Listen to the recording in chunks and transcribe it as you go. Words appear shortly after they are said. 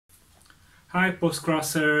Hi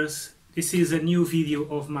Postcrossers, this is a new video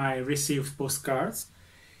of my received postcards.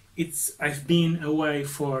 I've been away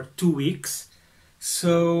for 2 weeks,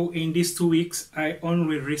 so in these 2 weeks I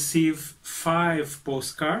only received 5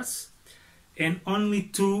 postcards and only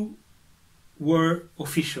 2 were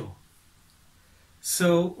official.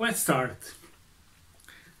 So let's start.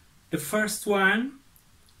 The first one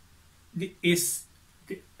is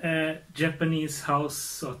the Japanese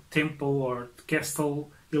house or temple or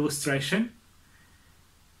castle illustration.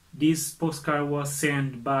 This postcard was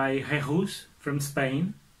sent by Jesus from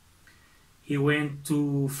Spain. He went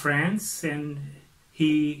to France and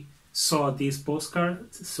he saw this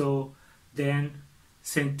postcard, so then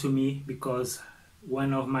sent to me because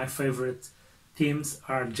one of my favorite themes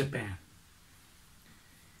are Japan.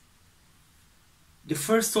 The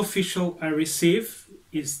first official I received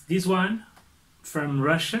is this one from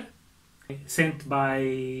Russia, sent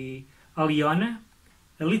by Aliona,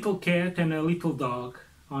 a little cat and a little dog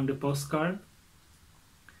on the postcard.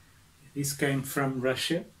 This came from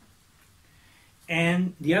Russia.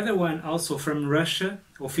 And the other one also from Russia,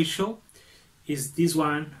 official, is this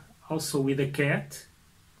one also with a cat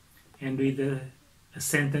and with a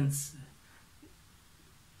sentence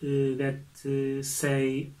that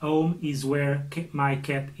say, "Home is where my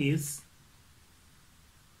cat is."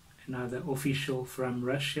 Another official from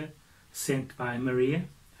Russia, sent by Maria.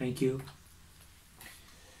 Thank you.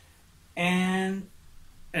 And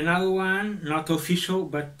another one, not official,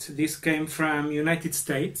 but this came from United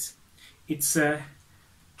States. It's a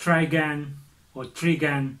trigun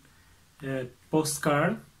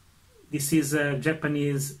postcard. This is a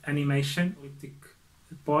Japanese animation,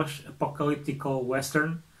 post-apocalyptic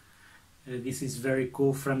western. This is very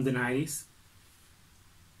cool, from the 90s.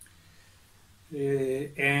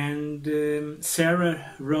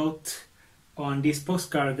 Sarah wrote on this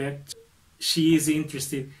postcard that she is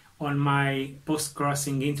interested on my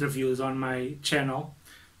post-crossing interviews on my channel,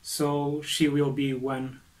 so she will be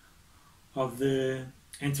one of the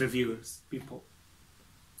interviewers people.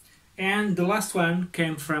 And the last one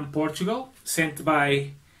came from Portugal, sent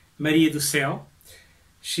by Maria do Céu.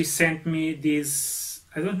 She sent me this,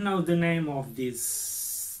 I don't know the name of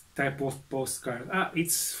this type of postcard.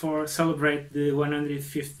 It's for celebrate the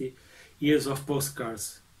 150 years of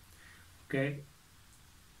postcards. Okay,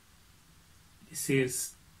 this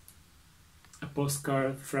is a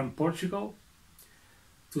postcard from Portugal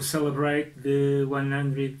to celebrate the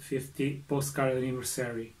 150 postcard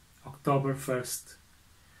anniversary, October 1st,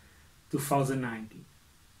 2019.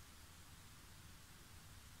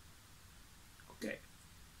 Okay,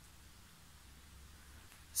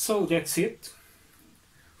 so that's it.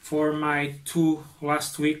 For my 2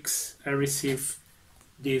 last weeks I received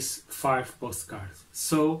these 5 postcards.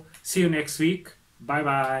 So see you next week. Bye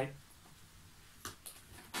bye.